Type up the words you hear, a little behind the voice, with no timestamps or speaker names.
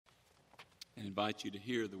and invite you to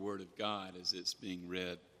hear the Word of God as it's being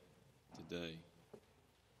read today.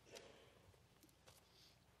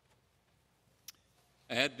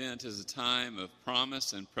 Advent is a time of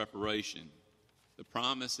promise and preparation. The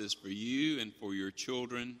promise is for you and for your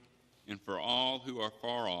children and for all who are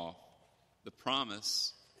far off. The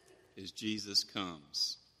promise is Jesus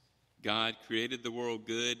comes. God created the world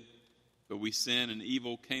good, but we sin and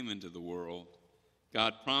evil came into the world.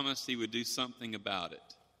 God promised he would do something about it.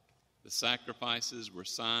 The sacrifices were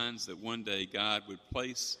signs that one day God would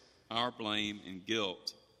place our blame and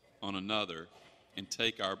guilt on another and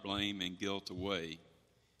take our blame and guilt away.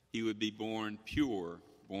 He would be born pure,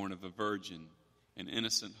 born of a virgin, an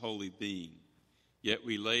innocent, holy being. Yet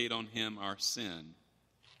we laid on him our sin.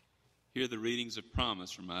 Hear the readings of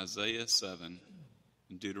promise from Isaiah 7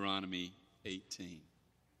 and Deuteronomy 18.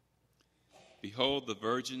 Behold, the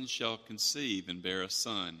virgin shall conceive and bear a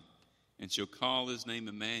son, and shall call his name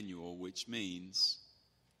Emmanuel, which means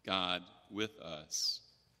God with us.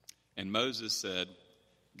 And Moses said,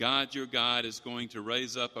 God, your God, is going to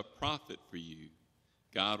raise up a prophet for you.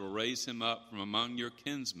 God will raise him up from among your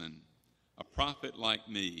kinsmen, a prophet like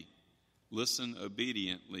me. Listen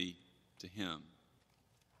obediently to him.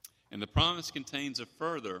 And the promise contains a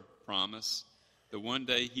further promise that one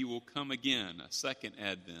day he will come again, a second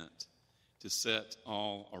advent, to set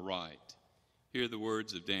all aright. Hear the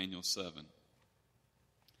words of Daniel 7.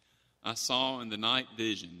 I saw in the night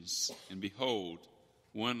visions, and behold,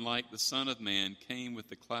 one like the Son of Man came with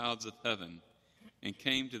the clouds of heaven, and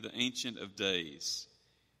came to the Ancient of Days.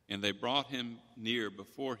 And they brought him near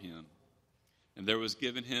before him. And there was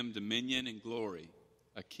given him dominion and glory,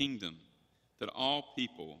 a kingdom, that all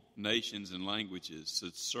people, nations, and languages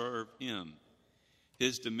should serve him.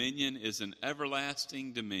 His dominion is an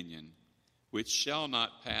everlasting dominion, which shall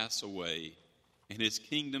not pass away, and his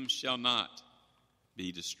kingdom shall not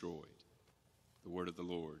be destroyed. The word of the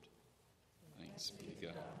Lord. Thanks be to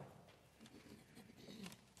God.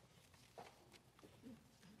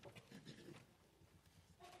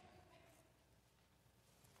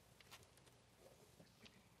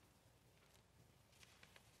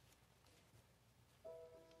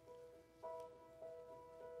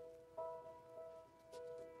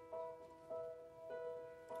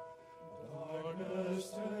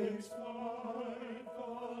 Takes flight, the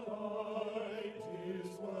light is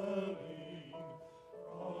welling,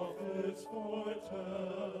 prophets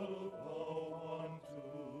foretell the one to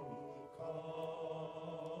come.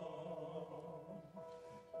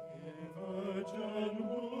 In virgin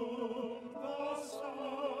womb the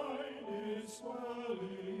sign is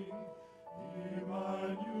swelling,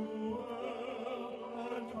 Emmanuel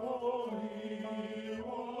and Holy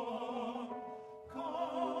One,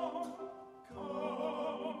 come.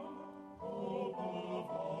 Hope of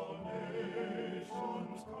all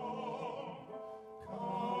nations, come,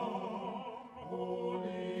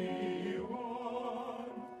 Holy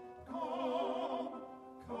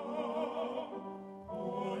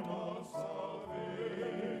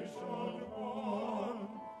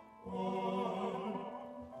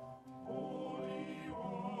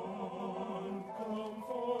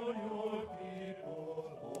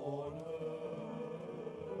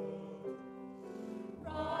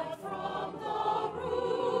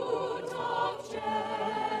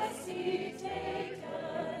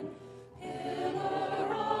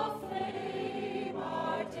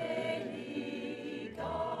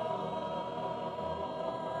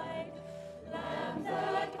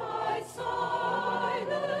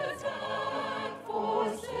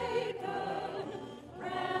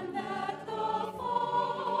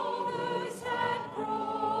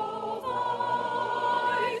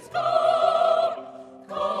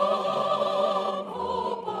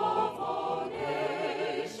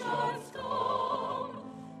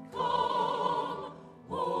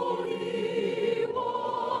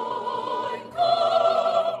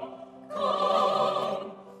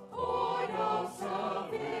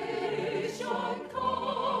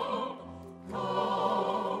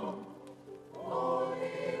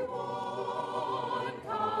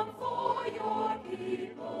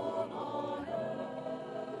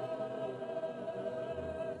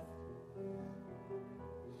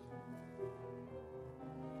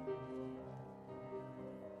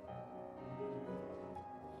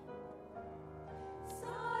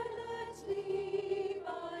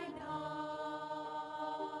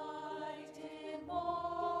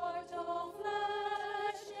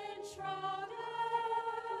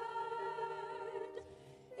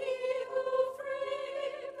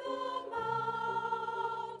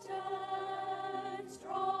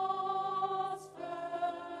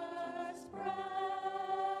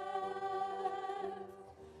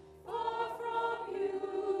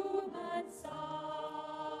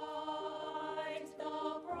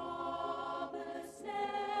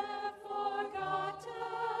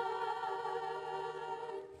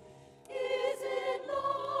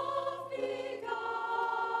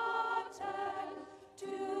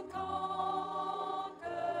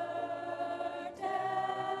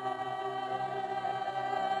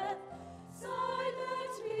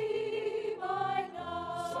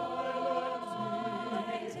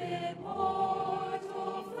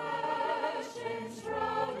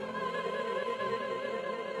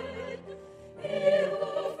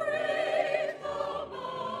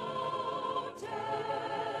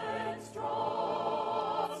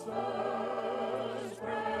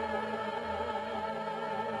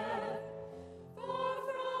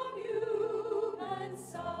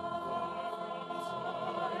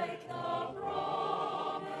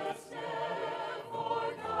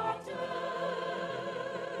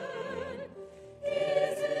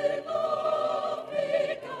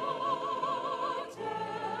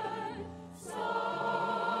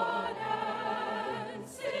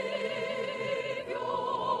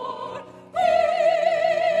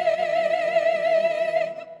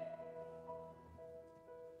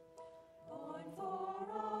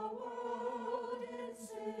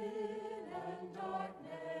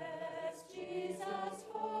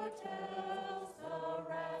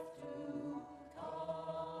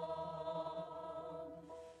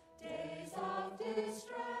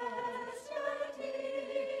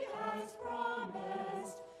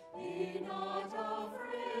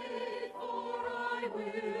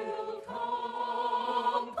will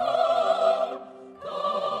come, come,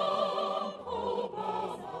 come, hope of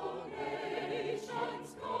all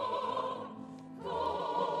nations, come,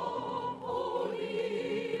 come,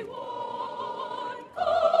 Holy One,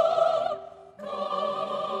 come,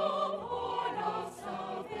 come, Horn of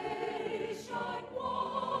salvation,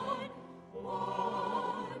 one,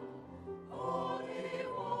 Holy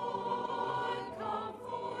One, come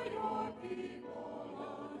for your people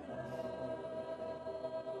on earth.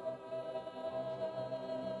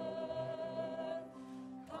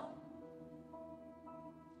 Come.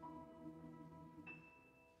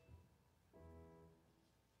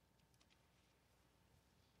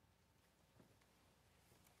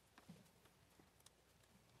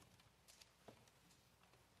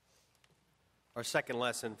 Our second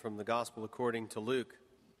lesson from the Gospel according to Luke,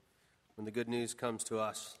 when the good news comes to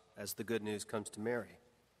us as the good news comes to Mary.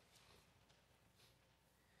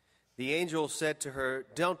 The angel said to her,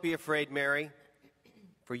 "Don't be afraid, Mary,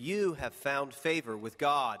 for you have found favor with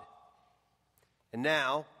God. And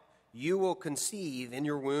now you will conceive in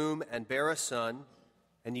your womb and bear a son,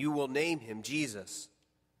 and you will name him Jesus.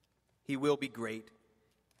 He will be great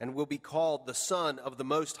and will be called the Son of the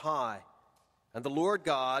Most High. And the Lord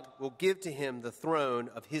God will give to him the throne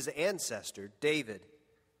of his ancestor, David.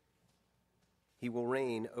 He will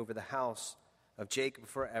reign over the house of Jacob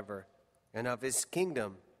forever, and of his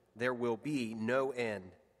kingdom there will be no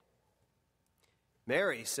end."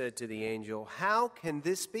 Mary said to the angel, "How can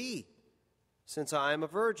this be, since I am a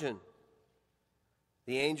virgin?"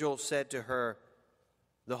 The angel said to her,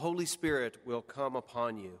 "The Holy Spirit will come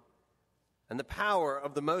upon you, and the power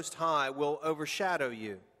of the Most High will overshadow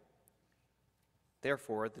you.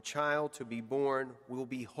 Therefore, the child to be born will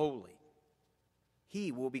be holy.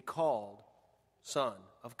 He will be called Son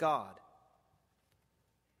of God."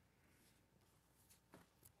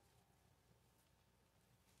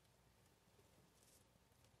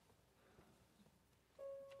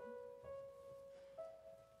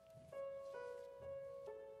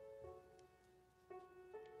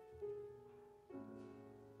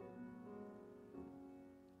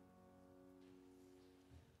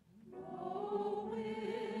 No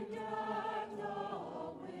wind at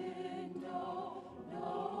the window,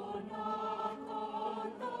 no knock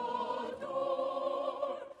on the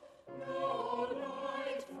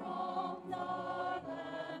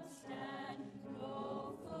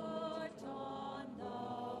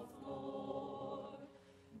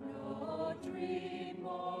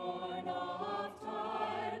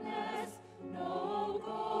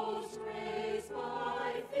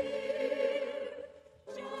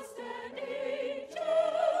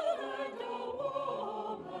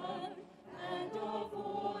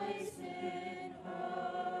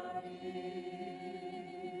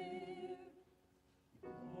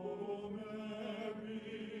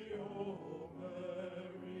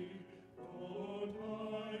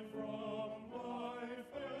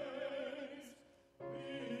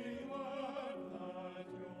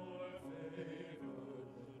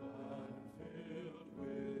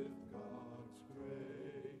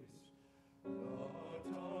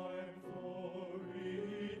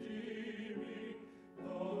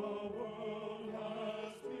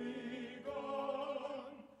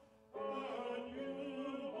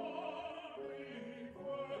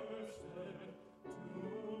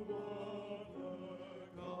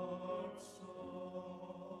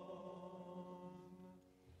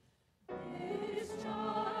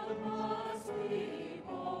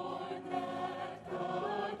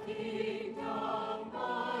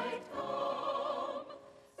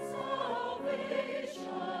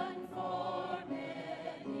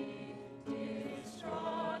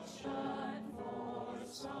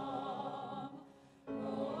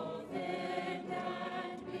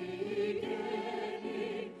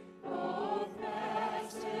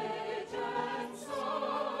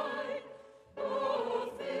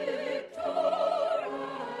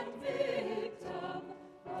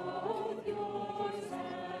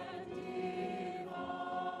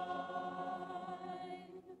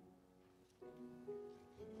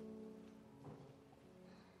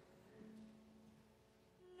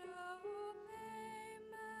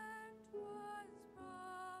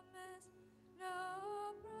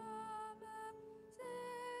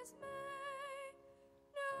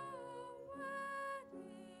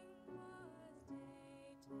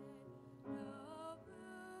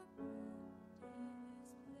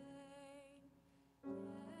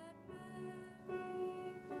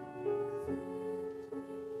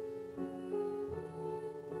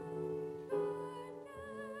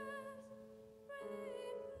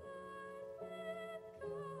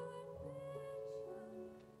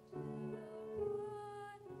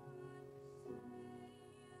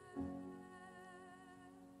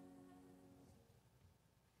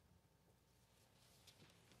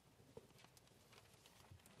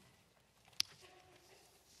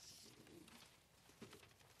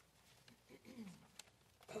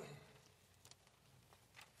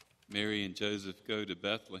Mary and Joseph go to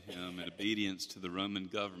Bethlehem in obedience to the Roman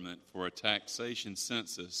government for a taxation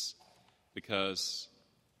census because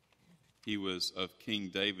he was of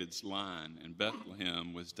King David's line, and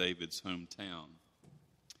Bethlehem was David's hometown.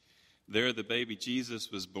 There the baby Jesus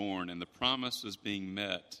was born, and the promise was being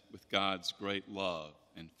met with God's great love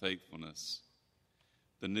and faithfulness.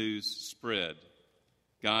 The news spread.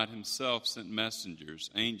 God himself sent messengers,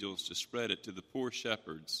 angels, to spread it to the poor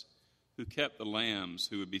shepherds who kept the lambs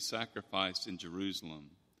who would be sacrificed in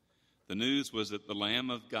Jerusalem. The news was that the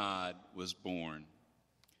Lamb of God was born,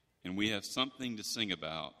 and we have something to sing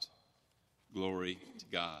about. Glory to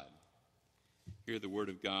God. Hear the word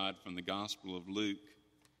of God from the Gospel of Luke,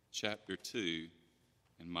 chapter 2,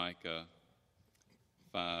 and Micah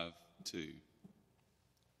 5:2.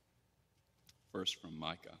 First from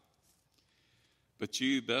Micah. But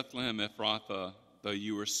you, Bethlehem Ephrathah, though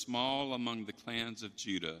you are small among the clans of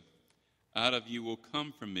Judah, out of you will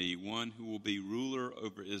come from me one who will be ruler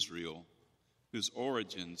over Israel, whose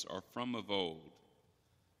origins are from of old,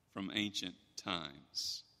 from ancient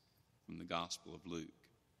times. From the Gospel of Luke.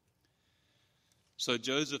 So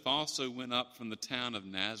Joseph also went up from the town of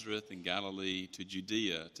Nazareth in Galilee to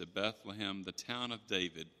Judea, to Bethlehem, the town of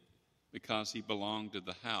David, because he belonged to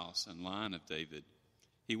the house and line of David.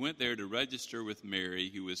 He went there to register with Mary,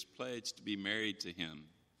 who was pledged to be married to him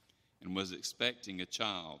and was expecting a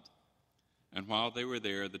child. And while they were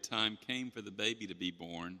there, the time came for the baby to be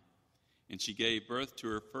born, and she gave birth to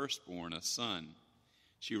her firstborn, a son.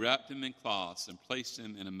 She wrapped him in cloths and placed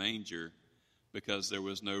him in a manger because there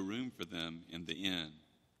was no room for them in the inn.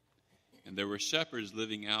 And there were shepherds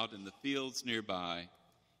living out in the fields nearby,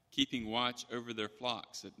 keeping watch over their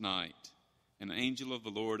flocks at night. An angel of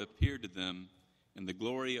the Lord appeared to them, and the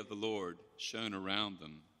glory of the Lord shone around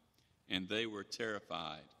them, and they were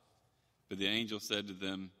terrified. But the angel said to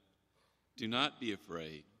them, "Do not be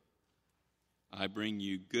afraid. I bring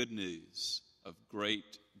you good news of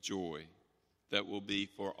great joy that will be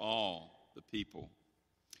for all the people.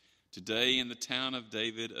 Today in the town of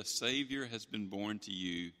David a Savior has been born to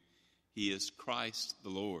you. He is Christ the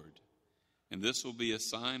Lord. And this will be a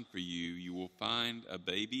sign for you. You will find a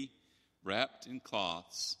baby wrapped in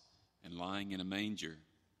cloths and lying in a manger."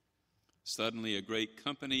 Suddenly a great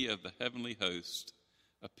company of the heavenly host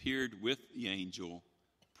appeared with the angel,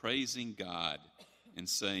 praising God and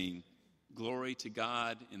saying, "Glory to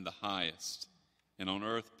God in the highest, and on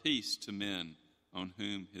earth peace to men on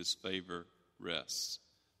whom his favor rests."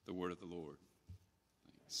 The word of the Lord.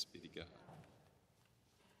 Thanks be to God.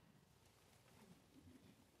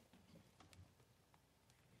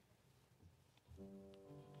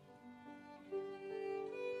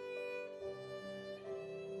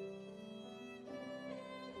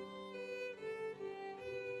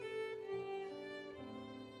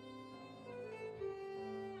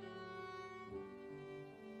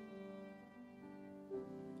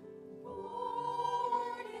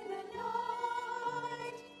 Born in the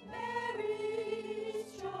night,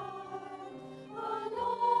 Mary's child.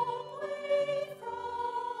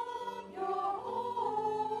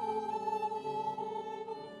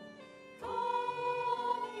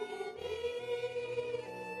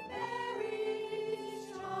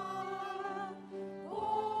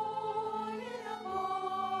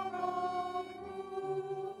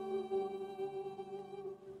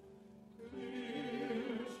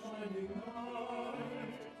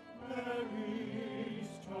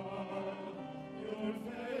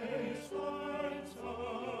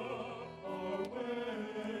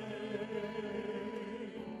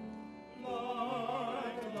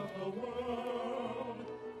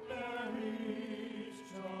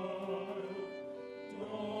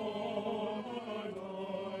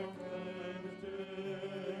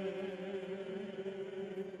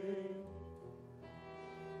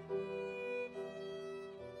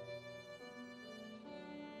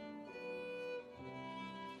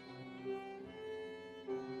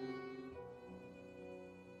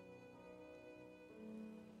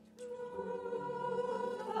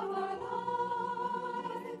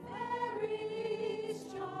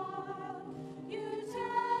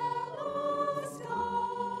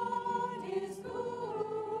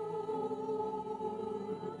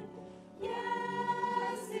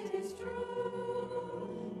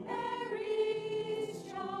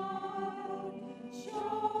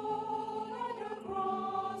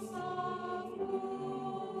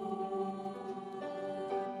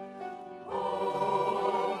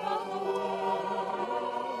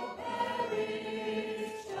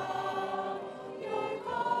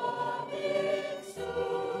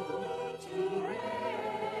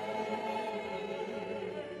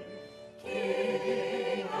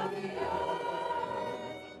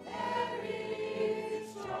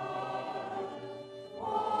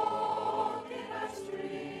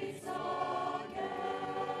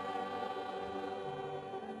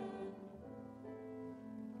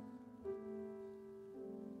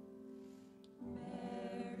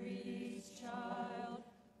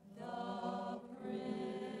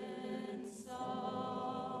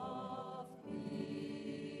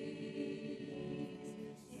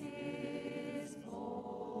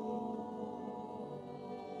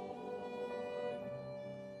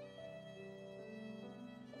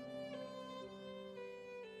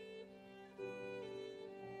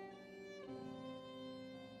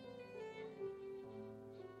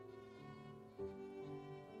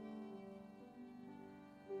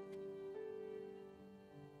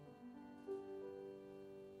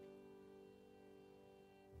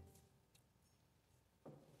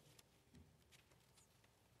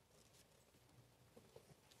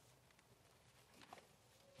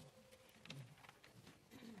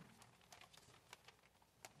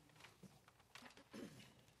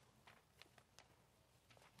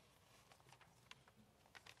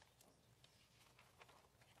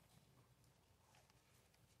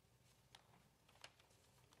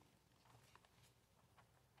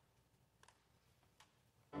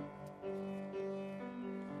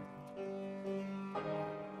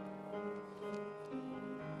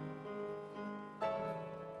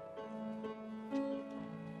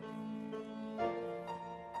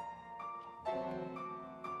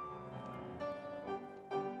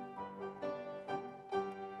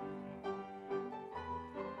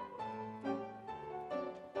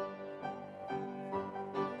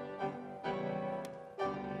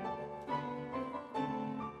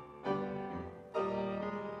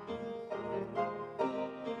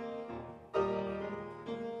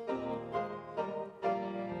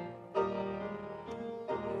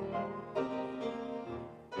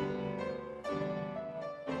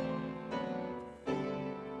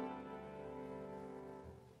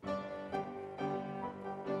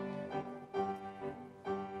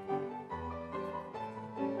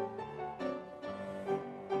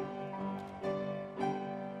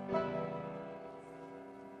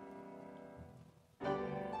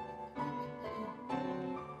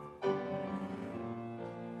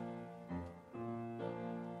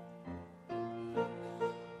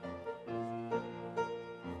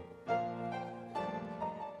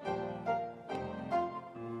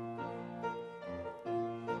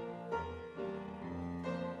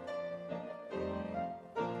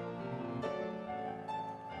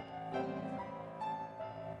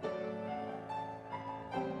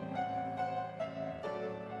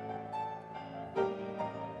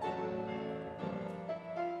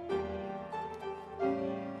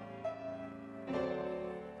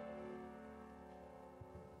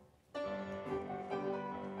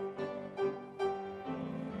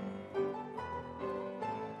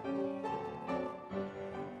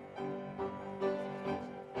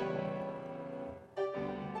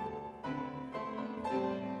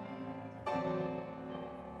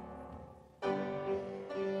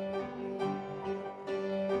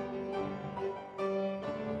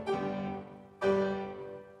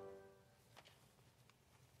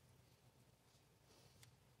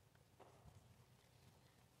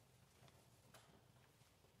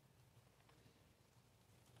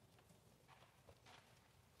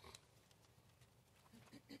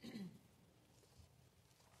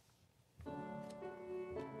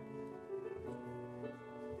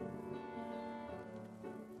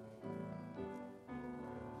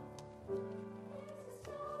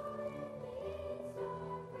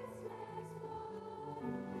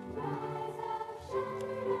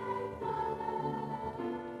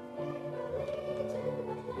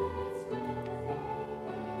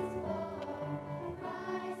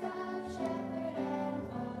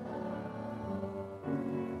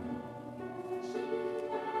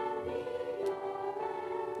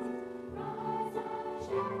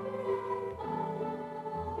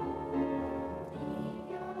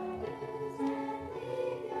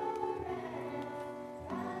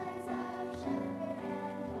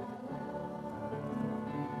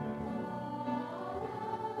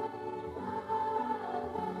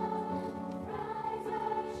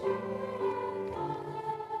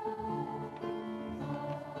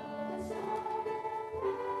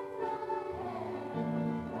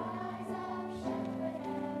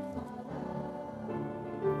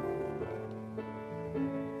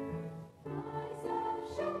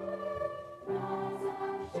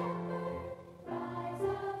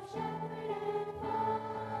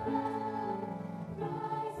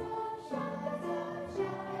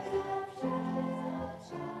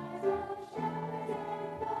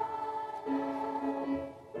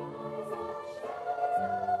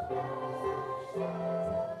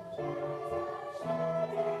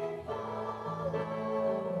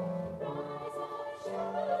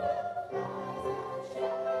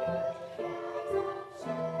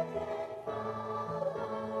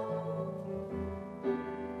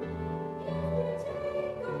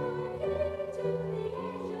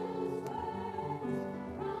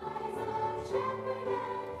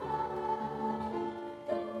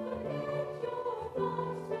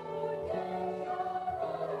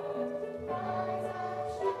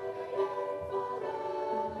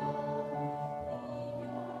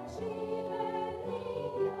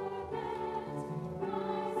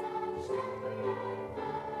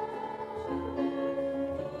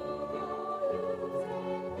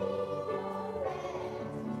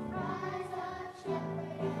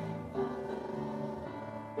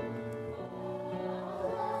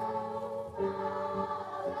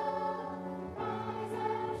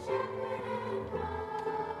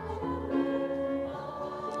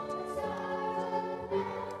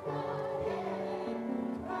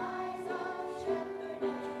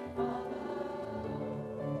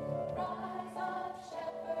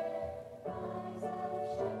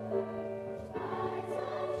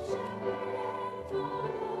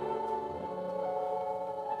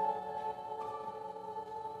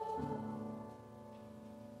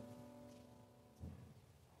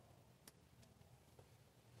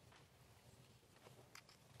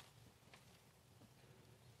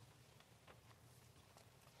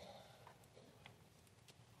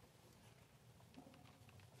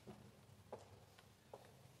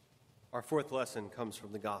 Our fourth lesson comes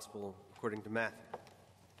from the Gospel according to Matthew.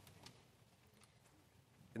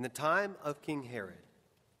 In the time of King Herod,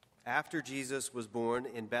 after Jesus was born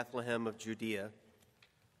in Bethlehem of Judea,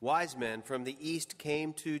 wise men from the east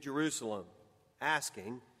came to Jerusalem,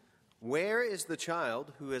 asking, "Where is the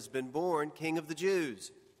child who has been born King of the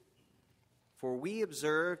Jews? For we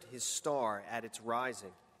observed his star at its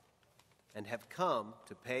rising and have come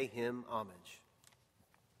to pay him homage."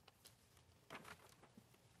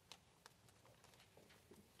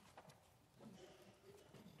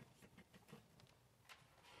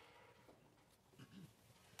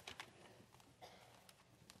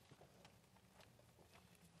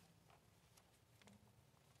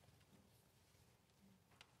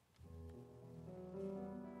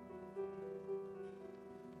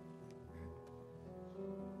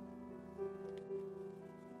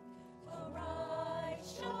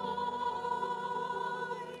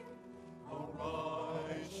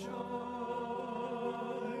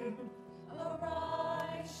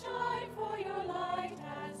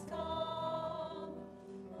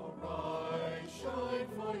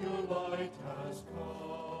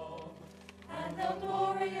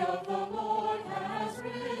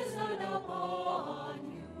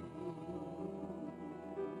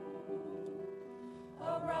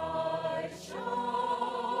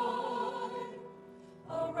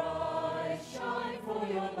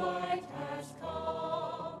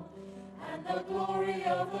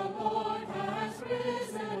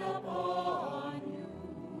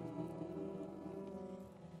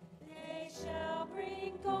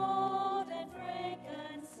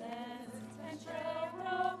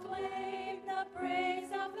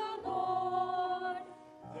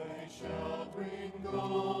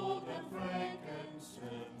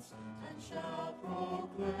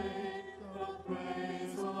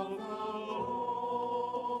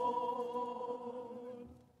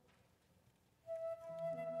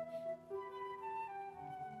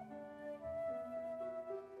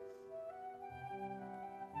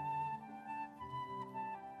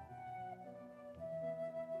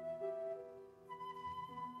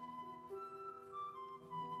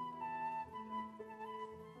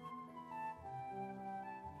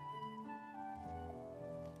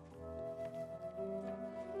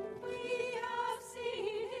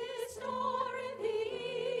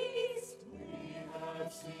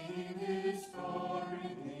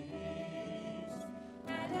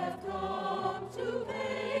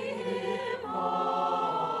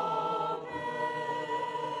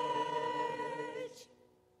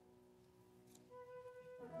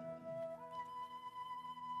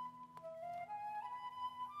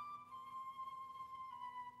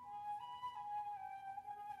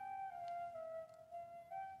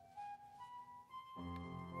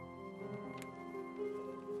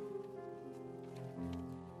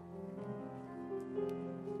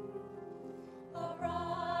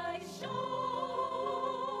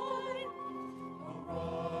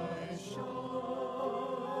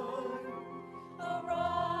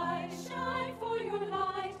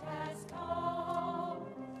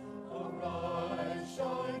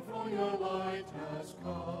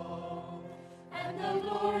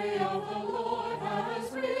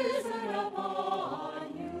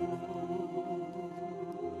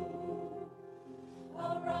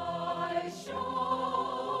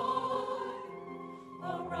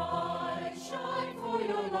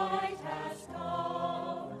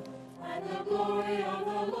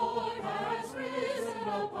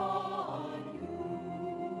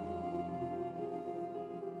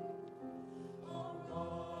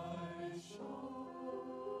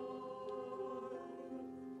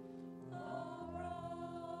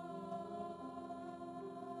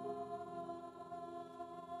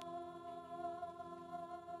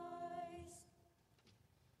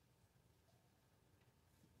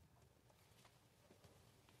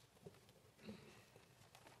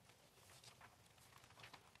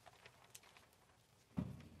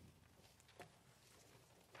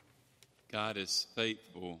 God is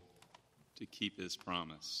faithful to keep his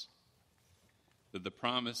promise. That the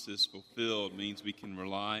promise is fulfilled means we can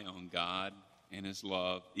rely on God and his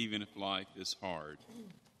love, even if life is hard.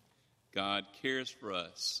 God cares for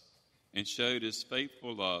us and showed his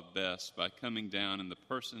faithful love best by coming down in the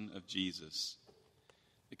person of Jesus.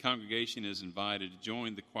 The congregation is invited to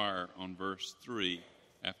join the choir on verse 3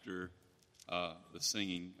 after the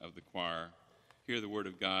singing of the choir. Hear the word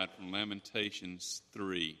of God from Lamentations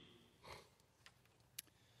 3.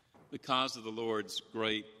 Because of the Lord's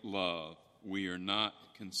great love, we are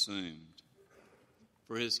not consumed,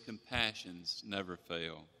 for his compassions never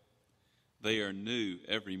fail. They are new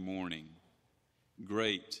every morning.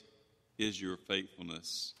 Great is your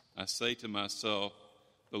faithfulness. I say to myself,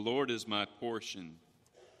 the Lord is my portion,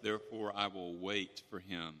 therefore I will wait for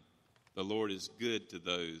him. The Lord is good to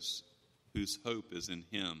those whose hope is in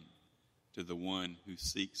him, to the one who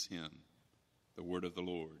seeks him. The word of the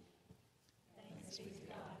Lord. Thanks be to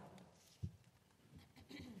God.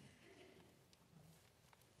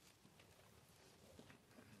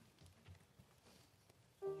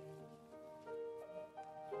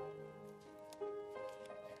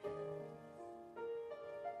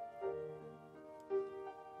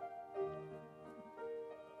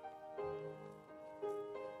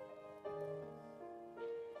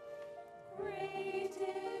 Great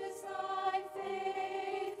is thy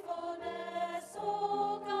faithfulness,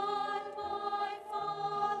 O God, my Father.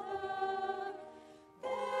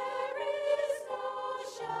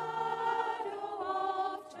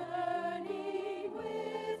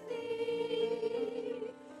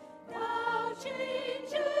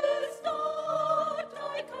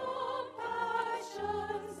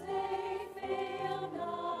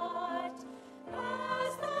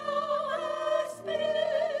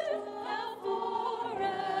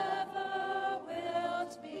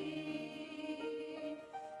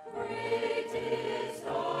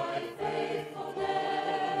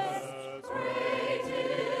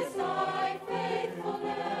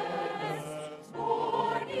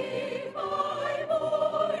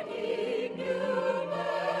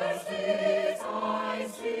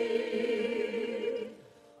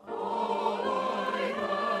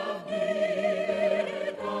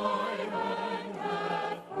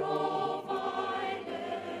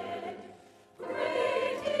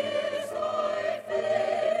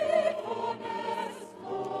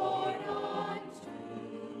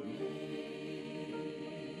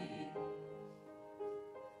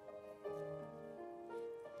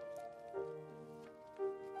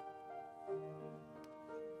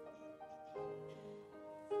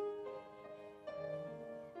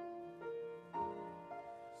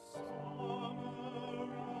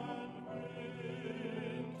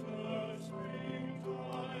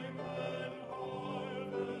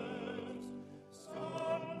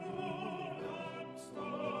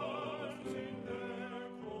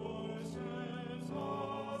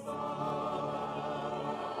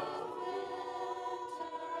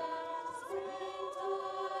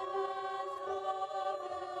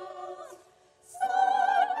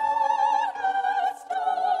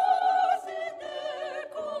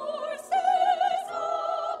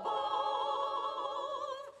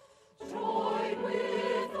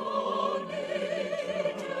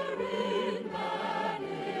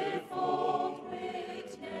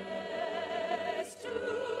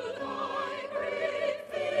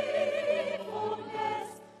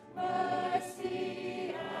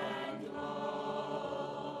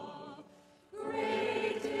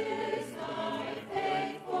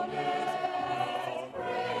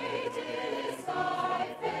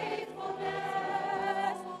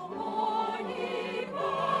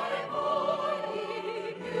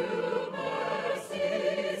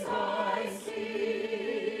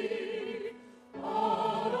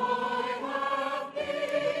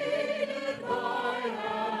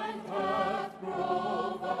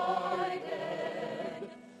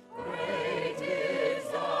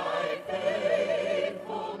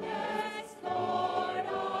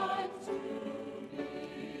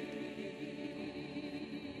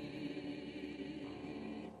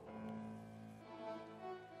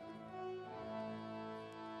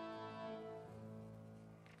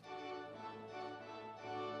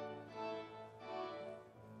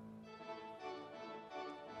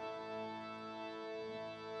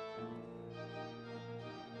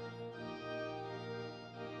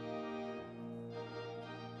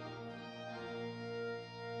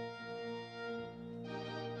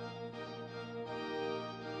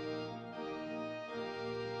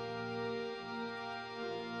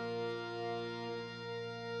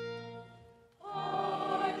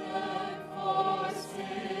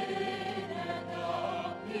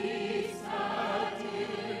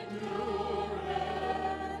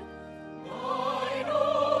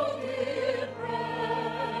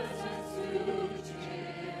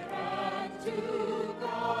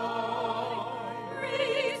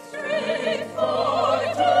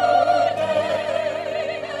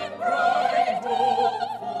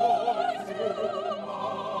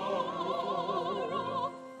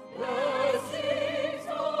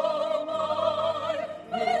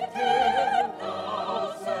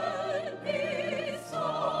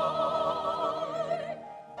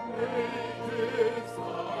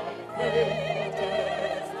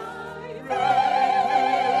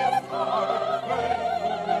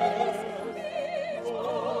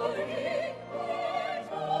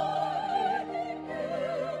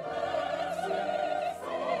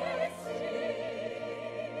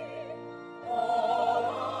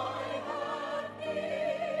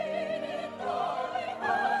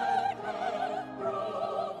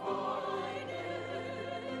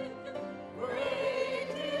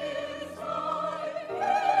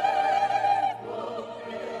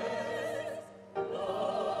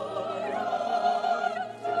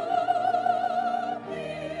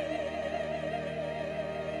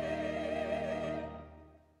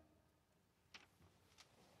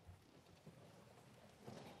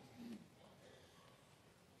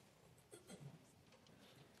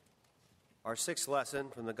 Our sixth lesson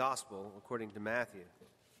from the Gospel, according to Matthew,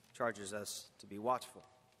 charges us to be watchful.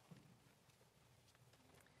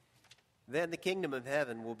 Then the kingdom of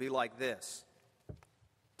heaven will be like this.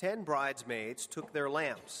 10 bridesmaids took their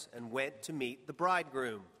lamps and went to meet the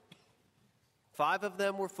bridegroom. 5 of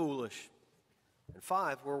them were foolish, and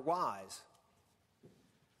 5 were wise.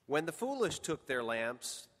 When the foolish took their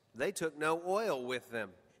lamps, they took no oil with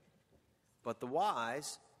them, but the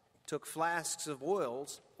wise took flasks of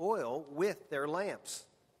oil with their lamps.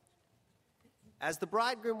 As the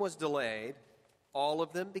bridegroom was delayed, all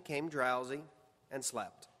of them became drowsy and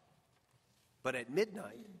slept. But at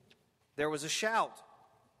midnight, there was a shout.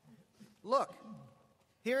 "Look,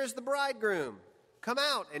 here is the bridegroom. Come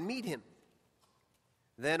out and meet him."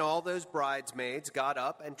 Then all those bridesmaids got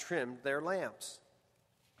up and trimmed their lamps.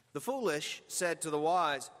 The foolish said to the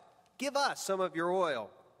wise, "Give us some of your oil,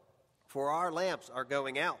 for our lamps are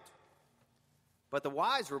going out." But the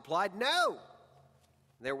wise replied, "No,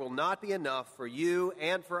 there will not be enough for you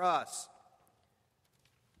and for us.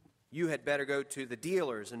 You had better go to the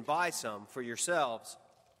dealers and buy some for yourselves."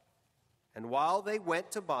 And while they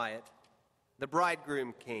went to buy it, the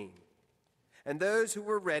bridegroom came, and those who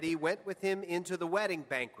were ready went with him into the wedding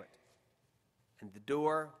banquet, and the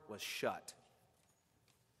door was shut.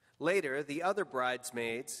 Later, the other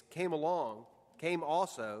bridesmaids came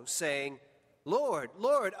also, saying, "Lord,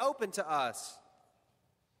 Lord, open to us."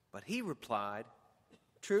 But he replied,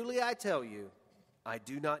 "Truly I tell you, I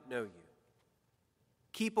do not know you.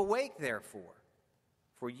 Keep awake, therefore,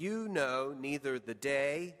 for you know neither the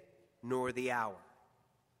day nor the hour."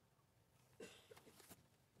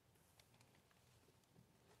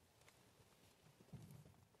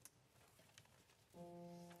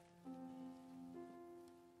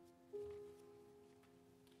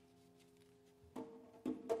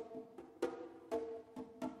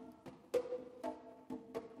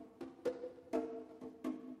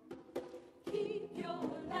 Keep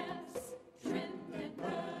your lamps trimmed and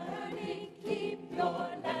burning. Keep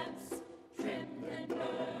your lamps trimmed and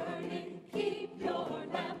burning. Keep your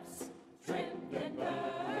lamps trimmed and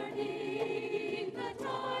burning. The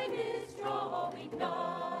time is drawing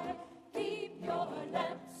nigh. Keep your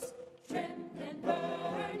lamps trimmed and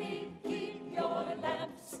burning. Keep your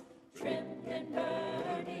lamps trimmed and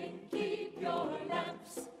burning. Keep your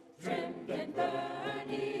lamps trimmed and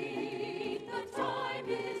burning. The time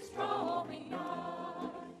is drawing nigh.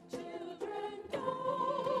 Children,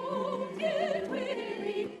 don't get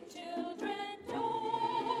weary. Children,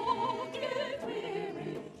 don't get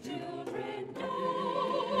weary. Children,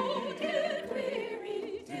 don't get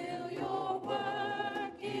weary till your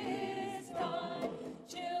work is done.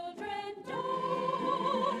 Children,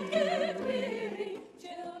 don't get weary.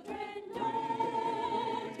 Children,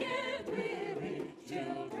 don't get weary.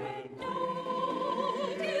 Children,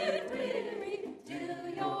 don't get weary till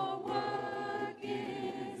your work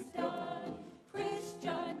is done.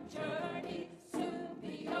 Christian journey soon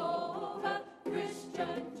be over.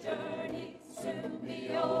 Christian journey soon be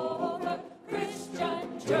over.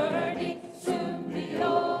 Christian journey soon be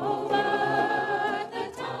over. The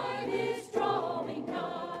time is drawing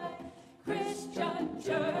nigh. Christian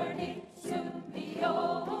journey soon be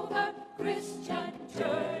over. Christian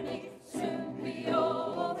journey soon be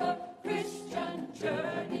over. Christian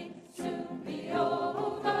journey soon be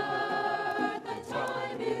over. The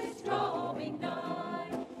time is drawing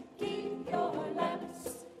nigh. Keep your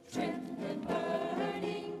lamps trimmed and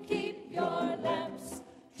burning. Keep your lamps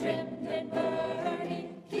trimmed and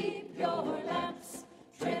burning. Keep your lamps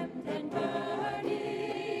trimmed and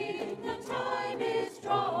burning. The time is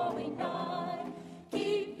drawing nigh.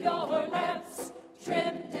 Keep your lamps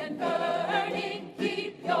trimmed and burning.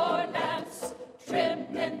 Keep your lamps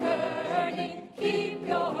trimmed and burning. Keep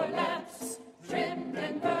your lamps trimmed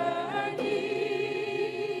and burning.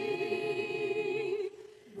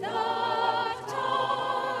 The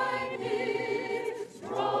time is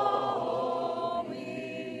drawing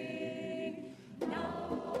nigh.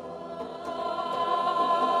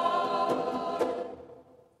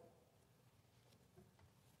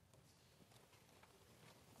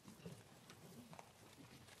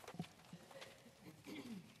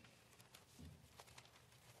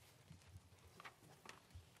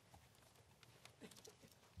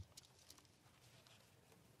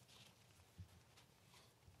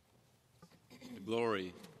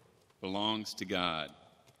 Glory belongs to God.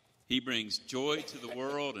 He brings joy to the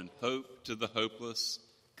world and hope to the hopeless,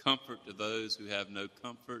 comfort to those who have no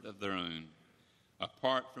comfort of their own.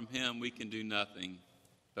 Apart from him, we can do nothing,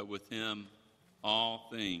 but with him, all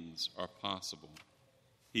things are possible.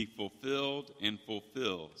 He fulfilled and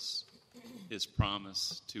fulfills his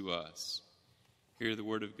promise to us. Hear the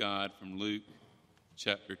word of God from Luke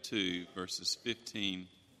chapter 2, verses 15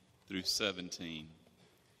 through 17.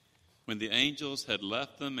 When the angels had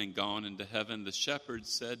left them and gone into heaven, the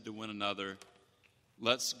shepherds said to one another,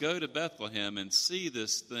 "Let's go to Bethlehem and see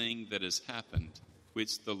this thing that has happened,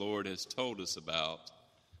 which the Lord has told us about."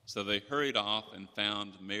 So they hurried off and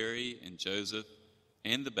found Mary and Joseph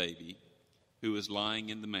and the baby, who was lying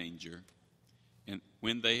in the manger. And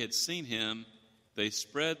when they had seen him, they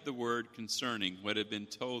spread the word concerning what had been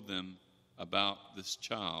told them about this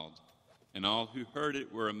child. And all who heard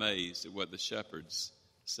it were amazed at what the shepherds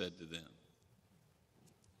said to them.